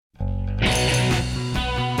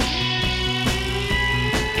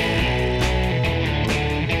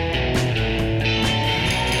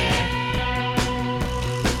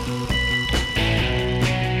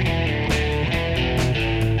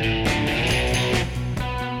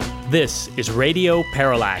This is Radio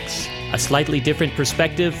Parallax, a slightly different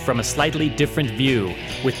perspective from a slightly different view,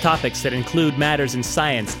 with topics that include matters in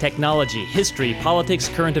science, technology, history, politics,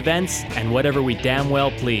 current events, and whatever we damn well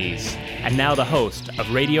please. And now the host of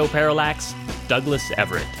Radio Parallax, Douglas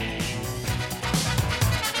Everett.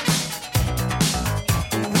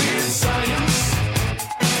 Weird science,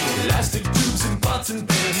 elastic tubes and pots and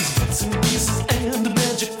pans, bits and pieces, and the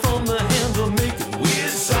magic from the handle make it weird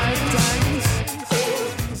science.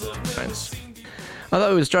 I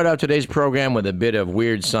thought we would start out today's program with a bit of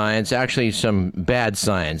weird science, actually some bad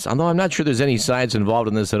science, although I'm not sure there's any science involved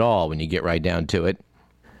in this at all when you get right down to it.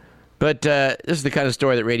 But this is the kind of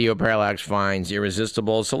story that Radio Parallax finds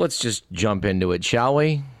irresistible, so let's just jump into it, shall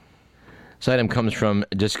we? This item comes from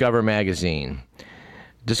Discover magazine.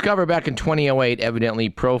 Discover back in 2008 evidently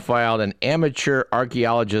profiled an amateur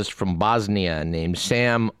archaeologist from Bosnia named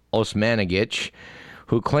Sam Osmanagic,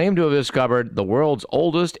 who claimed to have discovered the world's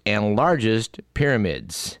oldest and largest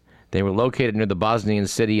pyramids. They were located near the Bosnian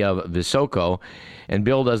city of Visoko and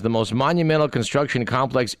billed as the most monumental construction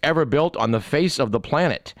complex ever built on the face of the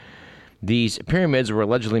planet. These pyramids were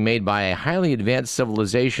allegedly made by a highly advanced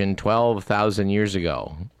civilization 12,000 years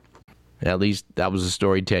ago. At least that was the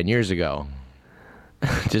story 10 years ago.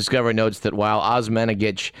 Discover notes that while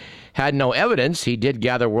Osmanagic had no evidence, he did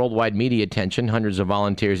gather worldwide media attention, hundreds of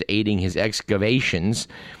volunteers aiding his excavations,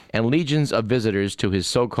 and legions of visitors to his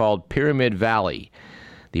so-called Pyramid Valley.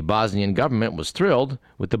 The Bosnian government was thrilled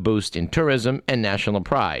with the boost in tourism and national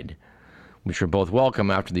pride, which were both welcome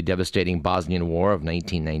after the devastating Bosnian War of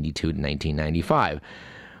 1992 to 1995.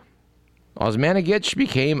 Osmanagic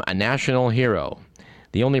became a national hero.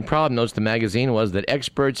 The only problem, notes the magazine, was that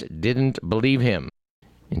experts didn't believe him.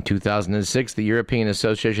 In 2006, the European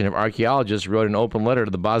Association of Archaeologists wrote an open letter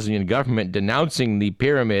to the Bosnian government denouncing the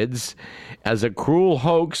pyramids as a cruel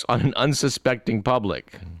hoax on an unsuspecting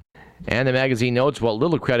public. And the magazine notes what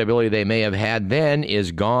little credibility they may have had then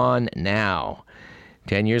is gone now.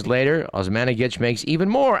 10 years later, Osmanagic makes even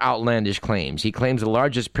more outlandish claims. He claims the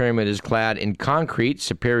largest pyramid is clad in concrete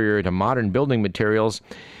superior to modern building materials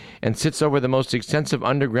and sits over the most extensive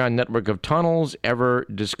underground network of tunnels ever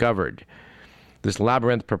discovered. This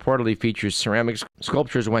labyrinth purportedly features ceramic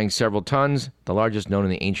sculptures weighing several tons, the largest known in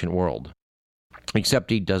the ancient world. Except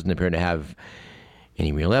he doesn't appear to have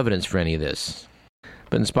any real evidence for any of this.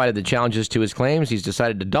 But in spite of the challenges to his claims, he's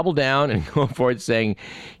decided to double down and go for it, saying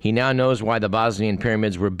he now knows why the Bosnian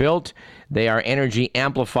pyramids were built. They are energy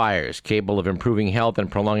amplifiers, capable of improving health and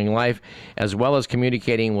prolonging life, as well as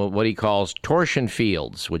communicating with what he calls torsion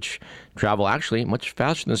fields, which travel actually much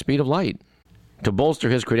faster than the speed of light. To bolster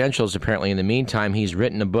his credentials, apparently, in the meantime, he's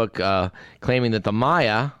written a book claiming that the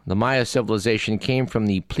Maya civilization came from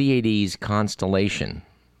the Pleiades constellation.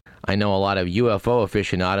 I know a lot of UFO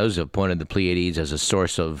aficionados have pointed the Pleiades as a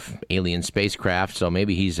source of alien spacecraft, so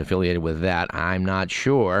maybe he's affiliated with that. I'm not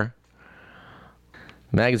sure.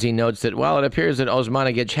 The magazine notes that while it appears that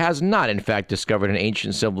Osmanagic has not, in fact, discovered an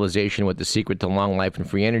ancient civilization with the secret to long life and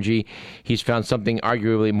free energy, he's found something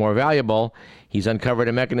arguably more valuable. He's uncovered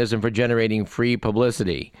a mechanism for generating free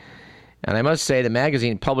publicity. And I must say, the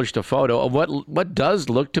magazine published a photo of what does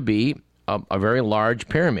look to be a very large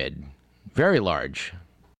pyramid. Very large.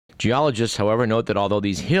 Geologists, however, note that although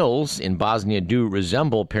these hills in Bosnia do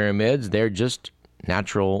resemble pyramids, they're just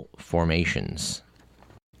natural formations.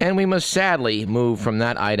 And we must sadly move from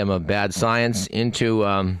that item of bad science into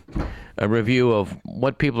a review of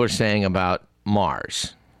what people are saying about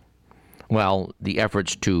Mars. Well, the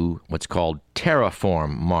efforts to what's called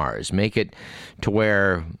terraform Mars, make it to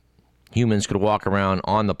where humans could walk around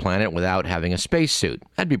on the planet without having a spacesuit.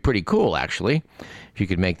 That'd be pretty cool, actually, if you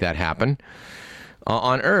could make that happen.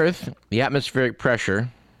 On Earth, the atmospheric pressure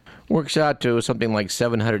works out to something like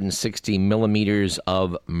 760 millimeters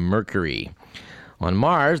of mercury. On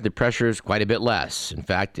Mars, the pressure is quite a bit less. In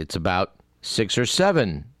fact, it's about 6 or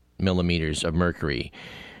 7 millimeters of mercury,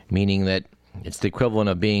 meaning that it's the equivalent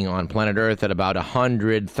of being on planet Earth at about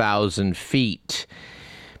 100,000 feet.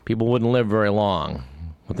 People wouldn't live very long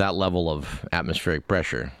with that level of atmospheric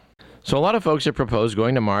pressure. So a lot of folks have proposed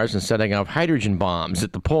going to Mars and setting off hydrogen bombs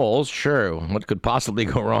at the poles. Sure, what could possibly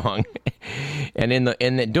go wrong? And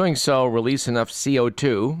in doing so, release enough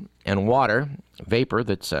CO2 and water, vapor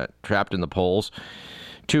that's trapped in the poles,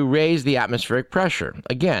 to raise the atmospheric pressure.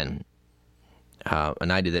 Again,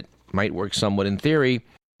 an idea that might work somewhat in theory,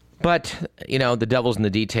 but, the devil's in the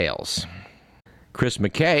details. Chris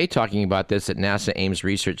McKay, talking about this at NASA Ames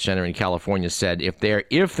Research Center in California, said if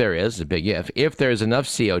there is, a big if there is enough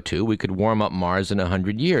CO2, we could warm up Mars in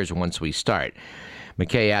 100 years once we start.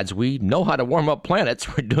 McKay adds, we know how to warm up planets.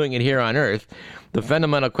 We're doing it here on Earth. The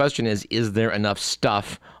fundamental question is there enough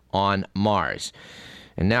stuff on Mars.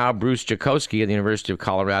 And now Bruce Jakosky at the University of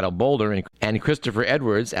Colorado Boulder and Christopher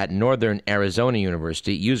Edwards at Northern Arizona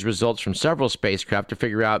University used results from several spacecraft to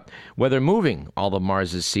figure out whether moving all of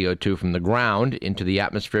Mars's CO2 from the ground into the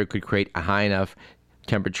atmosphere could create a high enough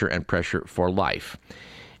temperature and pressure for life.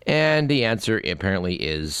 And the answer apparently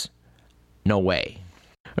is no way.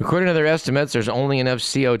 According to their estimates, there's only enough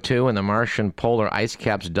CO2 in the Martian polar ice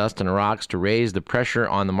caps, dust, and rocks to raise the pressure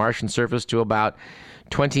on the Martian surface to about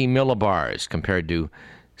 20 millibars compared to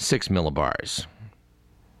 6 millibars.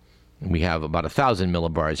 We have about 1,000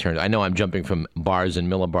 millibars here. I know I'm jumping from bars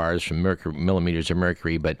and millibars from millimeters of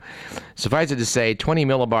mercury, but suffice it to say, 20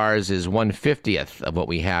 millibars is 1/50th of what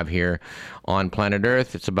we have here on planet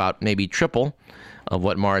Earth. It's about maybe triple of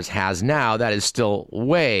what Mars has now. That is still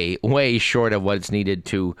way, way short of what's needed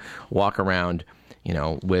to walk around,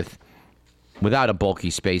 without a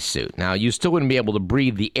bulky spacesuit. Now, you still wouldn't be able to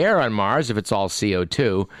breathe the air on Mars if it's all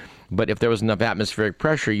CO2, but if there was enough atmospheric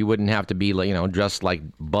pressure, you wouldn't have to be, dressed like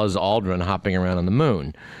Buzz Aldrin hopping around on the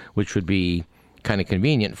moon, which would be kind of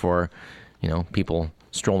convenient for, people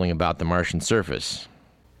strolling about the Martian surface.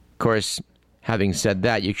 Of course, having said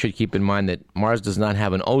that, you should keep in mind that Mars does not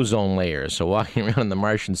have an ozone layer, so walking around on the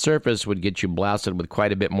Martian surface would get you blasted with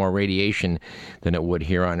quite a bit more radiation than it would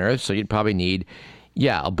here on Earth, so you'd probably need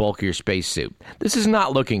a bulkier spacesuit. This is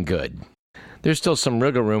not looking good. There's still some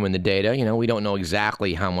wriggle room in the data. We don't know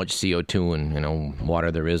exactly how much CO2 and,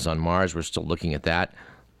 water there is on Mars. We're still looking at that.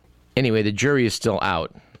 Anyway, the jury is still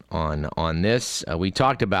out on this. We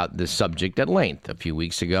talked about this subject at length a few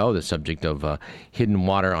weeks ago, the subject of hidden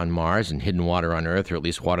water on Mars and hidden water on Earth, or at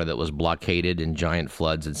least water that was blockaded in giant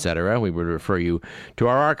floods, etc. We would refer you to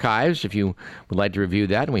our archives if you would like to review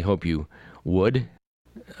that, and we hope you would.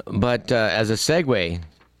 But as a segue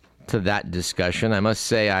to that discussion, I must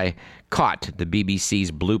say I caught the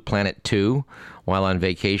BBC's Blue Planet 2 while on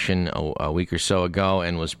vacation a week or so ago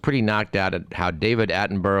and was pretty knocked out at how David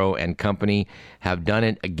Attenborough and company have done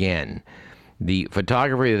it again. The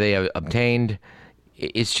photography they have obtained,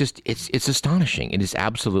 it's astonishing. It is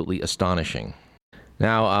absolutely astonishing.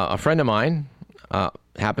 Now, a friend of mine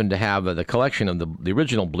happened to have the collection of the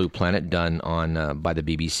original Blue Planet done on by the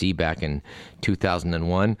BBC back in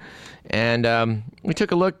 2001, and we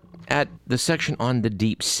took a look at the section on the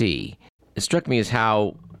deep sea. It struck me as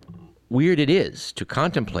how weird it is to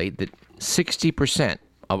contemplate that 60%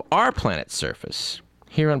 of our planet's surface,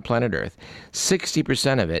 here on planet Earth,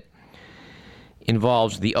 60% of it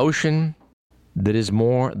involves the ocean that is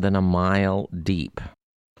more than a mile deep,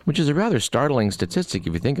 which is a rather startling statistic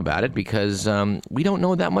if you think about it, because we don't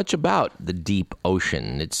know that much about the deep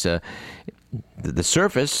ocean. It's the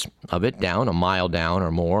surface of it, down a mile down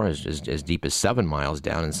or more, as deep as 7 miles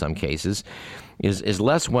down in some cases, is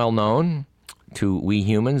less well known to we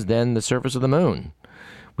humans than the surface of the moon.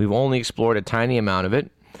 We've only explored a tiny amount of it.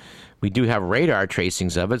 We do have radar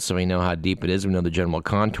tracings of it, so we know how deep it is. We know the general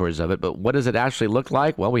contours of it. But what does it actually look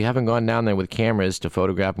like? Well, we haven't gone down there with cameras to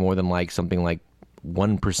photograph more than something like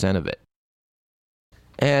 1% of it.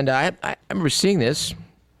 And I remember seeing this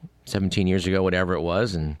 17 years ago, whatever it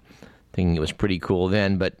was, and thinking it was pretty cool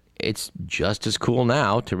then, but it's just as cool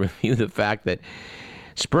now to review the fact that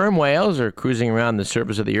sperm whales are cruising around the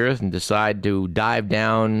surface of the Earth and decide to dive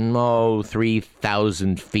down,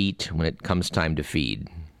 3,000 feet when it comes time to feed.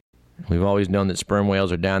 We've always known that sperm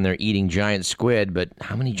whales are down there eating giant squid, but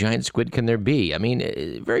how many giant squid can there be? I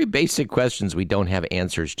mean, very basic questions we don't have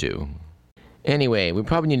answers to. Anyway, we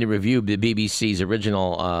probably need to review the BBC's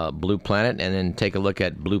original Blue Planet and then take a look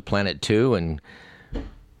at Blue Planet 2 and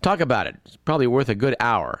talk about it. It's probably worth a good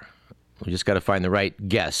hour. We just got to find the right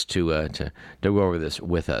guest to go over this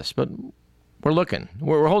with us. But we're looking.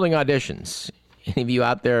 We're holding auditions. Any of you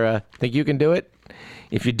out there think you can do it?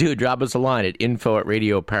 If you do, drop us a line at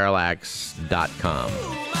info@radioparallax.com.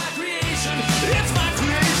 My creation, it's my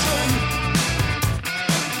creation.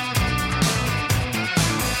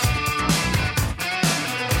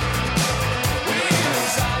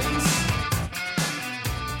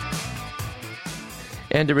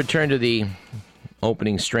 And to return to the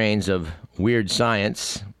opening strains of Weird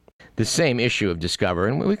Science, the same issue of Discover,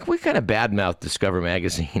 and we kind of badmouthed Discover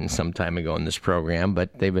magazine some time ago in this program,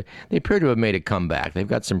 but they appear to have made a comeback. They've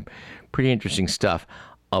got some pretty interesting stuff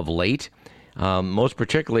of late, most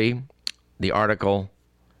particularly the article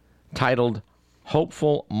titled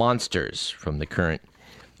Hopeful Monsters from the current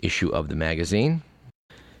issue of the magazine.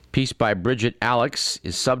 Piece by Bridget Alex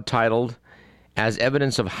is subtitled As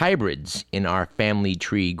Evidence of Hybrids in Our Family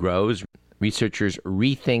Tree Grows, Researchers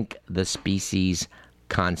Rethink the Species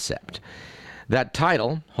Concept. That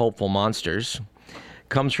title, Hopeful Monsters,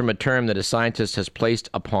 comes from a term that a scientist has placed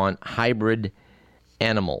upon hybrid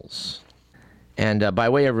animals. And by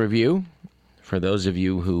way of review, for those of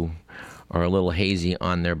you who are a little hazy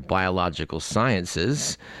on their biological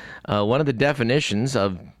sciences, one of the definitions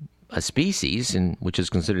of a species, and which is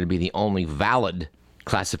considered to be the only valid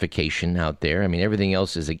classification out there. I mean, everything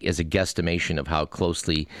else is a guesstimation of how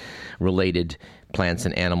closely related plants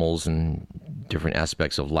and animals and different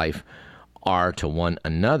aspects of life are to one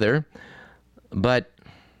another. But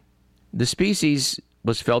the species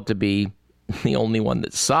was felt to be the only one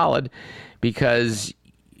that's solid because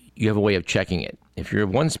you have a way of checking it. If you're of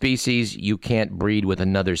one species, you can't breed with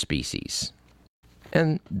another species.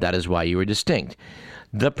 And that is why you are distinct.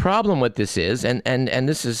 The problem with this is, and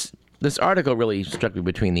this article really struck me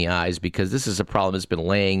between the eyes because this is a problem that's been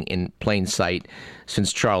laying in plain sight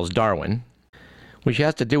since Charles Darwin, which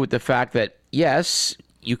has to do with the fact that, yes,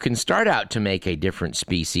 you can start out to make a different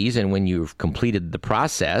species, and when you've completed the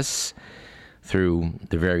process through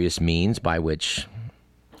the various means by which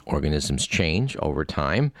organisms change over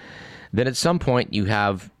time, then at some point you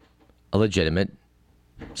have a legitimate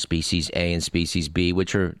species A and species B,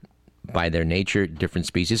 which are by their nature different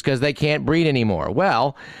species because they can't breed anymore.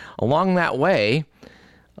 Well, along that way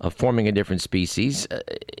of forming a different species,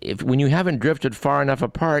 when you haven't drifted far enough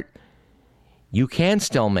apart, you can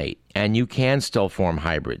still mate and you can still form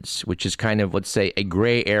hybrids, which is kind of, let's say, a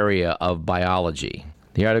gray area of biology.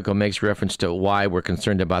 The article makes reference to why we're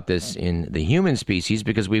concerned about this in the human species,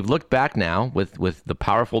 because we've looked back now with the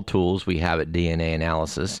powerful tools we have at DNA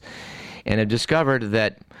analysis and have discovered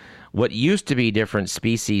that what used to be different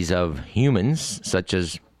species of humans, such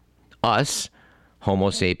as us, Homo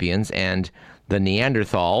sapiens, and the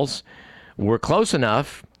Neanderthals, were close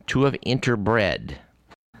enough to have interbred.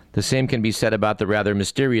 The same can be said about the rather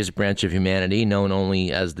mysterious branch of humanity known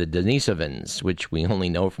only as the Denisovans, which we only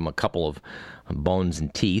know from a couple of bones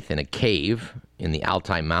and teeth in a cave in the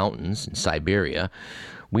Altai Mountains in Siberia.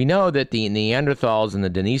 We know that the Neanderthals and the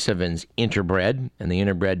Denisovans interbred, and they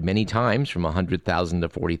interbred many times from 100,000 to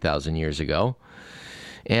 40,000 years ago.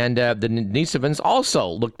 And the Denisovans also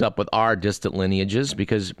looked up with our distant lineages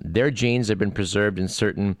because their genes have been preserved in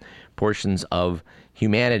certain portions of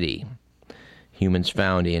humanity. Humans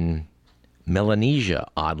found in Melanesia,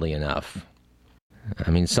 oddly enough. I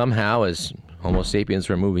mean, somehow, as Homo sapiens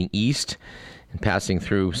were moving east and passing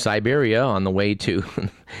through Siberia on the way to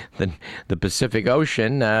the Pacific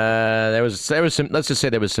Ocean, there was some, let's just say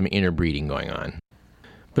there was some interbreeding going on.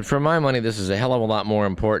 But for my money, this is a hell of a lot more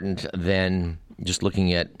important than just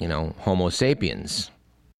looking at, Homo sapiens.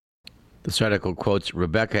 This article quotes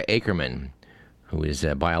Rebecca Ackerman, who is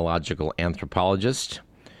a biological anthropologist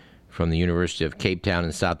from the University of Cape Town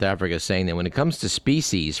in South Africa, saying that when it comes to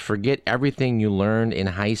species, forget everything you learned in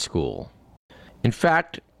high school. In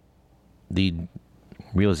fact, the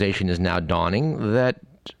realization is now dawning that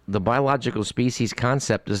the biological species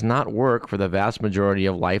concept does not work for the vast majority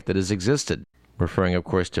of life that has existed, referring, of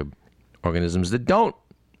course, to organisms that don't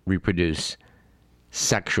reproduce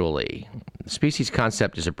sexually. The species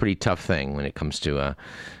concept is a pretty tough thing when it comes to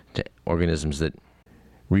organisms that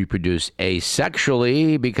reproduce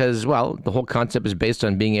asexually because, well, the whole concept is based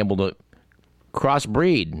on being able to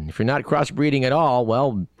crossbreed. If you're not crossbreeding at all,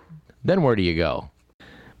 well, then where do you go?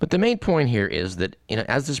 But the main point here is that,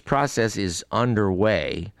 as this process is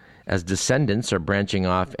underway, as descendants are branching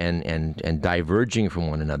off and diverging from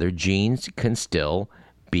one another, genes can still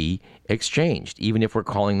be exchanged, even if we're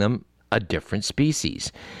calling them a different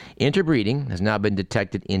species. Interbreeding has now been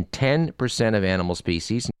detected in 10% of animal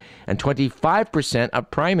species and 25%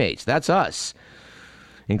 of primates. That's us,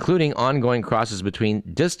 including ongoing crosses between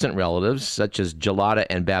distant relatives such as gelada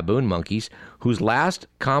and baboon monkeys, whose last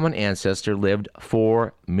common ancestor lived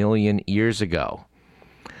 4 million years ago.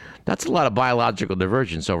 That's a lot of biological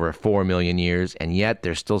divergence over 4 million years, and yet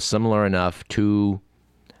they're still similar enough to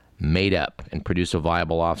mate up and produce a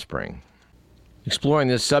viable offspring. Exploring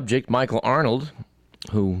this subject, Michael Arnold,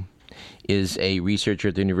 who is a researcher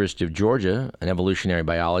at the University of Georgia, an evolutionary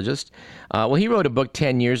biologist, he wrote a book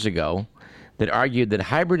 10 years ago that argued that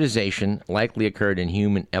hybridization likely occurred in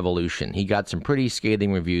human evolution. He got some pretty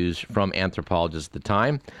scathing reviews from anthropologists at the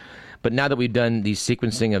time, but now that we've done the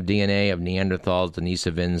sequencing of DNA of Neanderthals,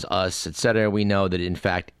 Denisovans, us, etc., we know that, in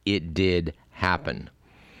fact, it did happen.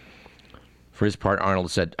 For his part,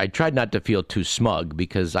 Arnold said, "I tried not to feel too smug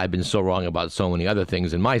because I've been so wrong about so many other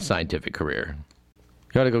things in my scientific career."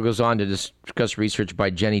 The article goes on to discuss research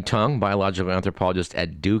by Jenny Tung, biological anthropologist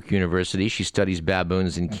at Duke University. She studies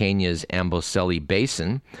baboons in Kenya's Amboseli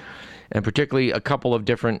Basin, and particularly a couple of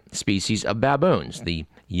different species of baboons, the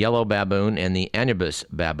yellow baboon and the Anubis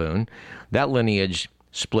baboon. That lineage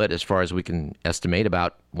split, as far as we can estimate,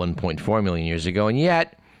 about 1.4 million years ago, and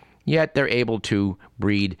yet yet they're able to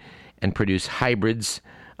breed and produce hybrids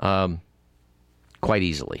quite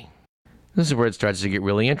easily. This is where it starts to get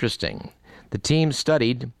really interesting. The team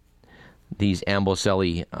studied these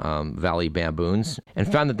Amboseli Valley baboons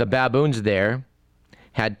and found that the baboons there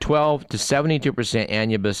had 12 to 72%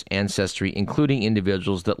 Anubis ancestry, including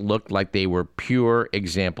individuals that looked like they were pure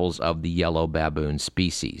examples of the yellow baboon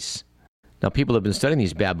species. Now, people have been studying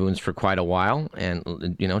these baboons for quite a while and,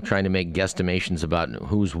 trying to make guesstimations about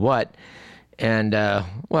who's what. And,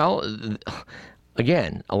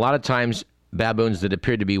 again, a lot of times baboons that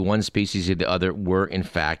appeared to be one species or the other were, in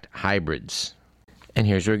fact, hybrids. And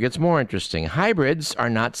here's where it gets more interesting. Hybrids are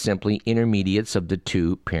not simply intermediates of the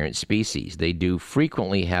two parent species. They do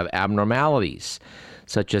frequently have abnormalities,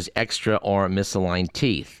 such as extra or misaligned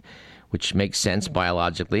teeth, which makes sense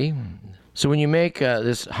biologically. So when you make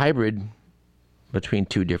this hybrid between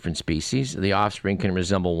two different species, the offspring can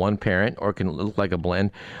resemble one parent or can look like a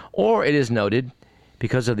blend, or it is noted,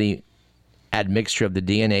 because of the admixture of the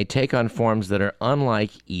DNA, take on forms that are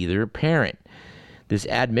unlike either parent. This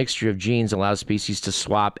admixture of genes allows species to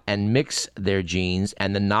swap and mix their genes,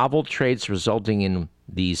 and the novel traits resulting in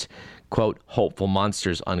these, quote, hopeful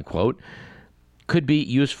monsters, unquote, could be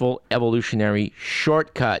useful evolutionary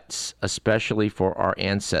shortcuts, especially for our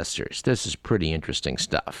ancestors. This is pretty interesting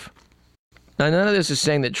stuff. Now, none of this is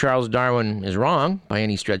saying that Charles Darwin is wrong by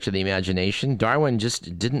any stretch of the imagination. Darwin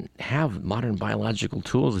just didn't have modern biological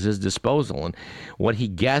tools at his disposal, and what he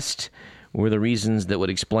guessed were the reasons that would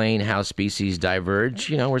explain how species diverge.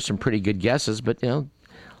 Were some pretty good guesses, but,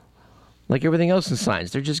 like everything else in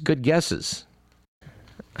science, they're just good guesses.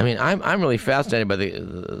 I mean, I'm really fascinated by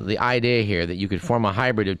the idea here that you could form a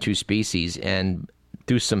hybrid of two species, and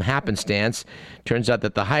through some happenstance, turns out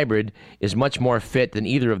that the hybrid is much more fit than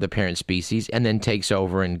either of the parent species, and then takes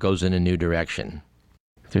over and goes in a new direction.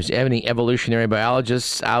 If there's any evolutionary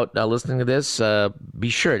biologists out listening to this, be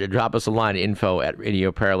sure to drop us a line at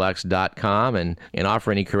info@radioparallax.com and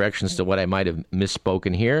offer any corrections to what I might have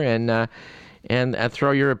misspoken here, and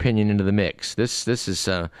throw your opinion into the mix. This is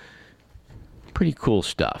pretty cool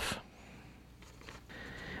stuff.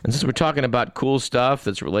 And since we're talking about cool stuff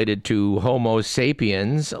that's related to Homo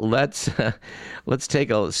sapiens, let's take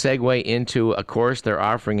a segue into a course they're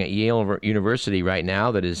offering at Yale University right now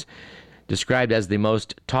that is described as the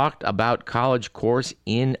most talked about college course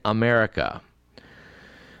in America.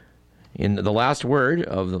 In the last word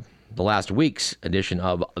of the last week's edition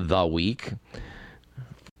of The Week,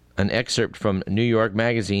 an excerpt from New York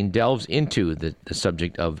Magazine delves into the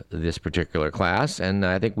subject of this particular class, and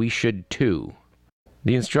I think we should too.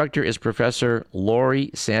 The instructor is Professor Laurie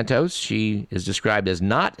Santos. She is described as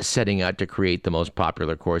not setting out to create the most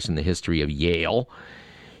popular course in the history of Yale.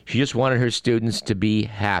 She just wanted her students to be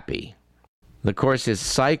happy. The course is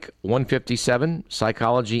Psych 157,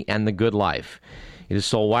 Psychology and the Good Life. It is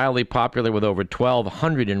so wildly popular with over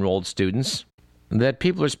 1,200 enrolled students that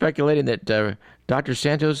people are speculating that Dr.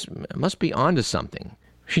 Santos must be onto something.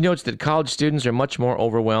 She notes that college students are much more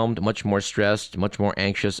overwhelmed, much more stressed, much more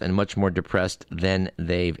anxious, and much more depressed than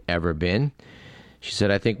they've ever been. She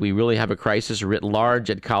said, I think we really have a crisis writ large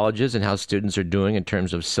at colleges and how students are doing in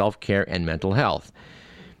terms of self-care and mental health.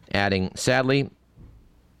 Adding, sadly,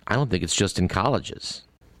 I don't think it's just in colleges.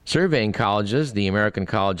 Surveying colleges, the American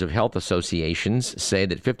College of Health Associations say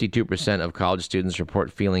that 52% of college students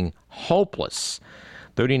report feeling hopeless.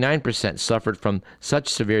 39% suffered from such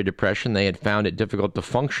severe depression they had found it difficult to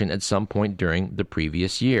function at some point during the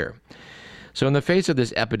previous year. So in the face of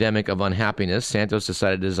this epidemic of unhappiness, Santos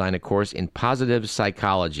decided to design a course in positive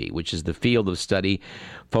psychology, which is the field of study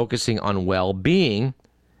focusing on well-being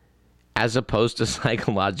as opposed to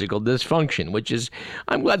psychological dysfunction, which is,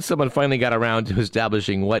 I'm glad someone finally got around to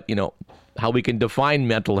establishing how we can define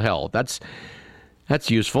mental health. That's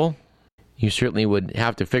useful. You certainly would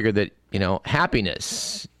have to figure that,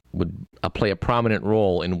 happiness would play a prominent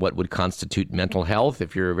role in what would constitute mental health.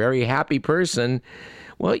 If you're a very happy person,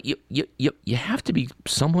 well, you have to be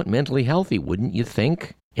somewhat mentally healthy, wouldn't you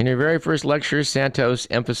think? In her very first lecture, Santos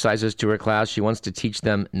emphasizes to her class she wants to teach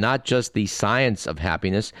them not just the science of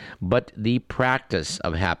happiness, but the practice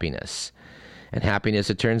of happiness. And happiness,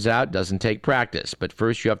 it turns out, doesn't take practice, but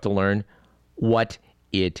first you have to learn what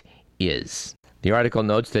it is. The article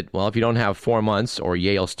notes that, if you don't have 4 months or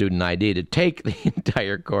Yale student ID to take the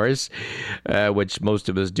entire course, which most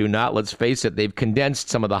of us do not, let's face it, they've condensed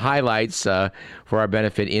some of the highlights for our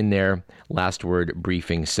benefit in their last word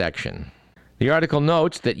briefing section. The article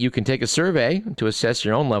notes that you can take a survey to assess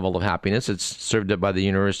your own level of happiness. It's served up by the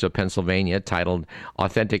University of Pennsylvania, titled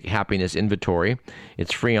Authentic Happiness Inventory.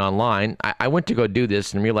 It's free online. I went to go do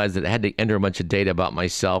this and realized that I had to enter a bunch of data about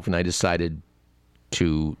myself, and I decided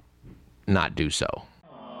to not do so.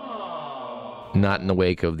 Not in the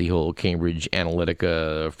wake of the whole Cambridge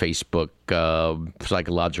Analytica, Facebook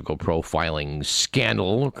psychological profiling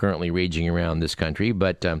scandal currently raging around this country.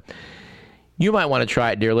 But you might want to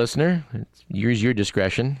try it, dear listener. Use your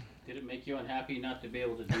discretion. Did it make you unhappy not to be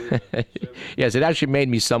able to do the survey? Yes, it actually made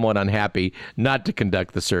me somewhat unhappy not to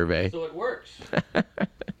conduct the survey. So it works. At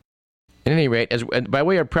any rate, by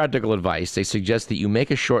way of practical advice, they suggest that you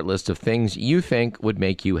make a short list of things you think would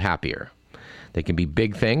make you happier. They can be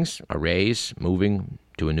big things, a raise, moving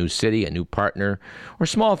to a new city, a new partner, or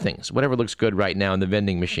small things, whatever looks good right now in the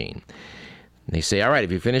vending machine. And they say, all right,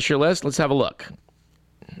 if you finish your list, let's have a look.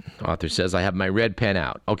 Author says, I have my red pen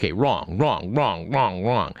out. Okay, wrong.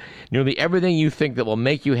 Nearly everything you think that will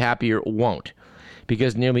make you happier won't.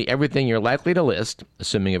 Because nearly everything you're likely to list,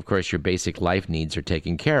 assuming, of course, your basic life needs are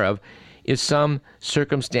taken care of, is some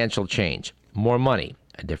circumstantial change. More money,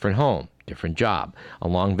 a different home, different job, a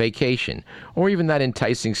long vacation, or even that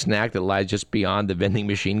enticing snack that lies just beyond the vending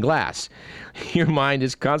machine glass. Your mind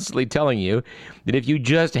is constantly telling you that if you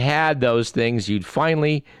just had those things, you'd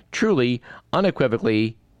finally, truly,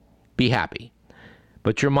 unequivocally be happy.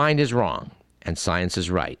 But your mind is wrong, and science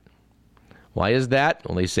is right. Why is that?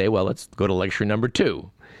 Well, they say, let's go to lecture number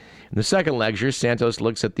 2. In the second lecture, Santos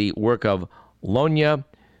looks at the work of Lonya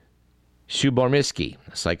Subormisky,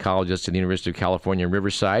 a psychologist at the University of California,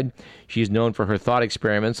 Riverside. She is known for her thought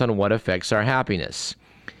experiments on what affects our happiness.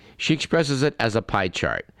 She expresses it as a pie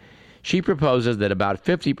chart. She proposes that about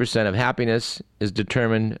 50% of happiness is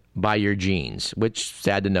determined by your genes, which,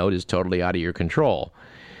 sad to note, is totally out of your control.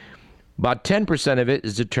 About 10% of it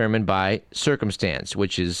is determined by circumstance,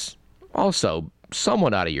 which is also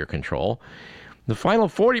somewhat out of your control. The final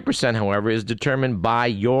 40%, however, is determined by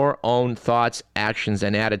your own thoughts, actions,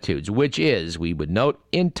 and attitudes, which is, we would note,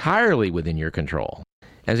 entirely within your control.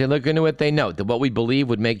 As they look into it, they note that what we believe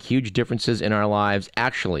would make huge differences in our lives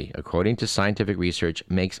actually, according to scientific research,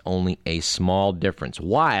 makes only a small difference.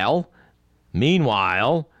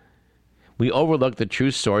 Meanwhile, we overlook the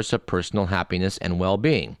true source of personal happiness and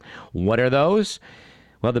well-being. What are those?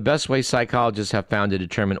 Well, the best way psychologists have found to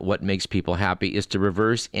determine what makes people happy is to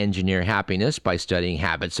reverse engineer happiness by studying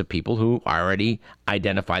habits of people who already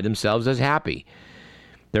identify themselves as happy.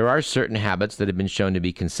 There are certain habits that have been shown to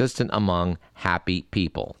be consistent among happy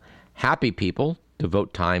people. Happy people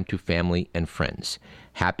devote time to family and friends.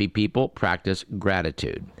 Happy people practice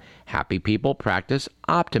gratitude. Happy people practice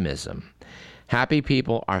optimism. Happy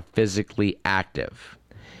people are physically active.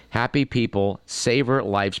 Happy people savor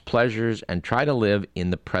life's pleasures and try to live in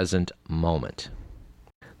the present moment.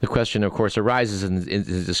 The question, of course, arises in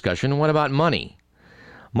this discussion, what about money?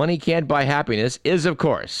 Money can't buy happiness is, of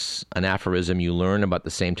course, an aphorism you learn about the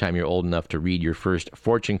same time you're old enough to read your first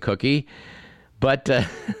fortune cookie. But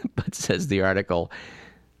says the article,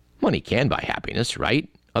 money can buy happiness, right?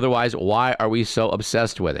 Otherwise, why are we so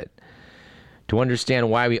obsessed with it? To understand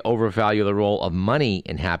why we overvalue the role of money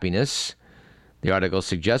in happiness, the article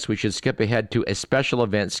suggests we should skip ahead to a special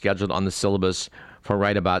event scheduled on the syllabus for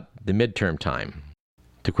right about the midterm time.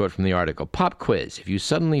 To quote from the article, pop quiz. If you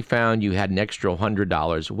suddenly found you had an extra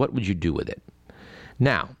 $100, what would you do with it?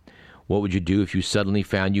 Now, what would you do if you suddenly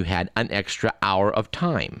found you had an extra hour of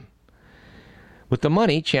time? With the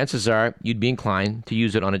money, chances are you'd be inclined to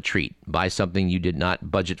use it on a treat, buy something you did not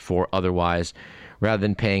budget for otherwise, rather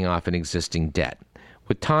than paying off an existing debt.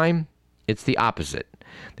 With time, it's the opposite.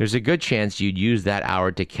 There's a good chance you'd use that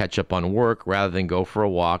hour to catch up on work rather than go for a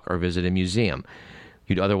walk or visit a museum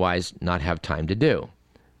you'd otherwise not have time to do.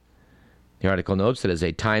 The article notes that as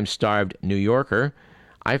a time-starved New Yorker,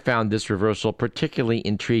 I found this reversal particularly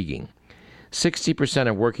intriguing. 60%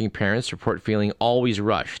 of working parents report feeling always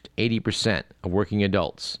rushed. 80% of working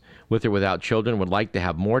adults, with or without children, would like to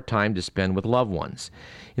have more time to spend with loved ones.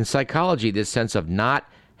 In psychology, this sense of not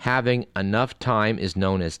having enough time is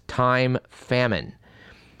known as time famine.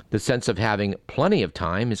 The sense of having plenty of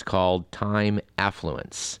time is called time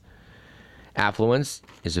affluence. Affluence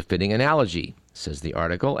is a fitting analogy, says the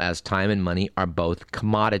article, as time and money are both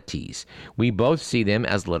commodities. We both see them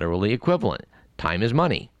as literally equivalent. Time is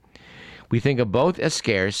money. We think of both as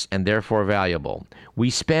scarce and therefore valuable. We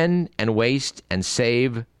spend and waste and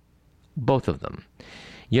save both of them.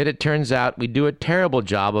 Yet it turns out we do a terrible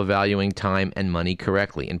job of valuing time and money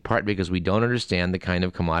correctly, in part because we don't understand the kind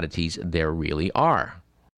of commodities there really are.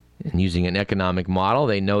 And using an economic model,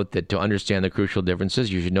 they note that to understand the crucial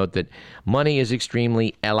differences, you should note that money is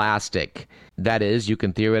extremely elastic. That is, you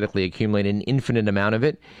can theoretically accumulate an infinite amount of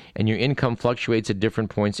it, and your income fluctuates at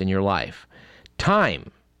different points in your life.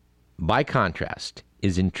 Time, by contrast,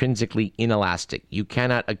 is intrinsically inelastic. You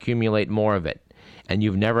cannot accumulate more of it, and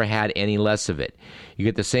you've never had any less of it. You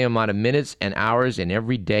get the same amount of minutes and hours in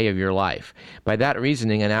every day of your life. By that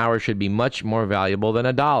reasoning, an hour should be much more valuable than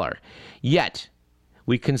 $1. Yet,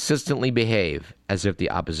 we consistently behave as if the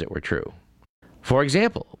opposite were true. For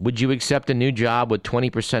example, would you accept a new job with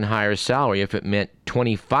 20% higher salary if it meant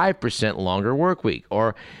 25% longer work week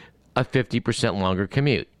or a 50% longer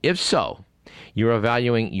commute? If so, you're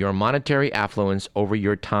valuing your monetary affluence over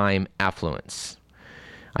your time affluence.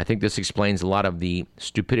 I think this explains a lot of the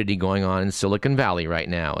stupidity going on in Silicon Valley right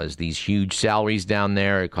now, as these huge salaries down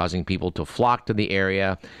there are causing people to flock to the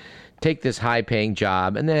area, take this high-paying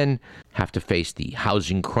job, and then have to face the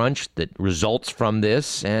housing crunch that results from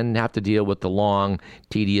this and have to deal with the long,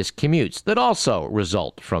 tedious commutes that also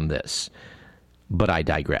result from this. But I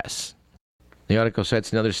digress. The article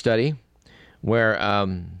cites another study where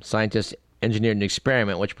scientists engineered an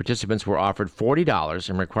experiment in which participants were offered $40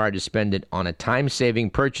 and required to spend it on a time-saving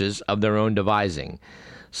purchase of their own devising.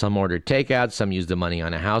 Some ordered takeout, some used the money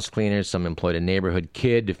on a house cleaner, some employed a neighborhood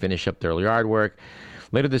kid to finish up their yard work.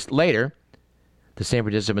 Later, the same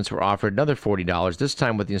participants were offered another $40, this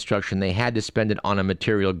time with the instruction they had to spend it on a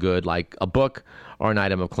material good like a book or an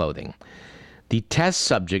item of clothing. The test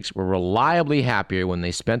subjects were reliably happier when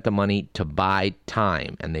they spent the money to buy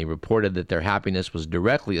time, and they reported that their happiness was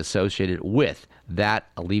directly associated with that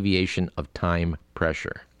alleviation of time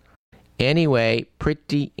pressure. Anyway,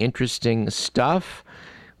 pretty interesting stuff.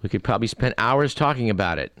 We could probably spend hours talking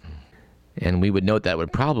about it, and we would note that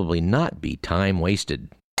would probably not be time wasted.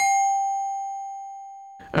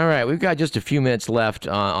 All right, we've got just a few minutes left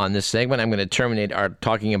on this segment. I'm going to terminate our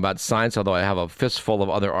talking about science, although I have a fistful of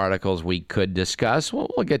other articles we could discuss. We'll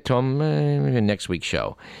get to them in next week's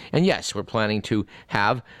show. And yes, we're planning to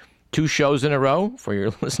have 2 shows in a row for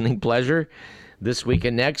your listening pleasure this week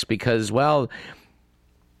and next because, well,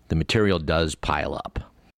 the material does pile up.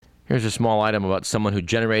 Here's a small item about someone who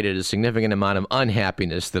generated a significant amount of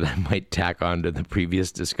unhappiness that I might tack on to the previous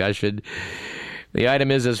discussion. The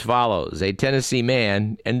item is as follows. A Tennessee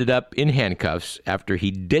man ended up in handcuffs after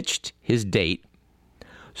he ditched his date,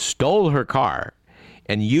 stole her car,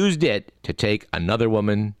 and used it to take another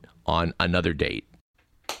woman on another date.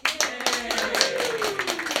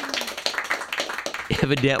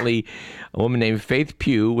 Evidently, a woman named Faith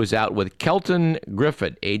Pugh was out with Kelton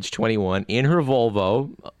Griffith, age 21, in her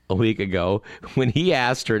Volvo a week ago when he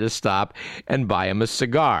asked her to stop and buy him a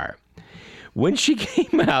cigar. When she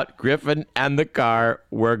came out, Griffin and the car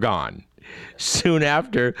were gone. Soon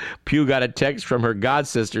after, Pugh got a text from her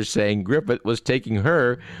godsister saying Griffith was taking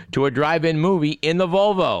her to a drive-in movie in the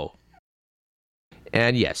Volvo.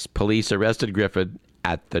 And yes, police arrested Griffith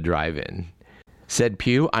at the drive-in. Said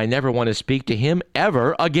Pugh, "I never want to speak to him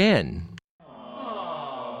ever again."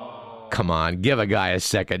 Come on, give a guy a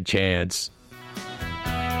second chance.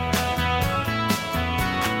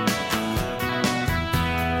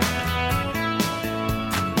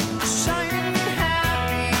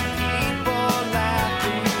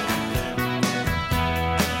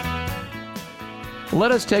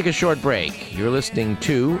 Let us take a short break. You're listening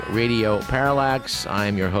to Radio Parallax.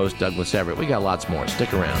 I'm your host, Douglas Everett. We got lots more.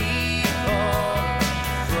 Stick around.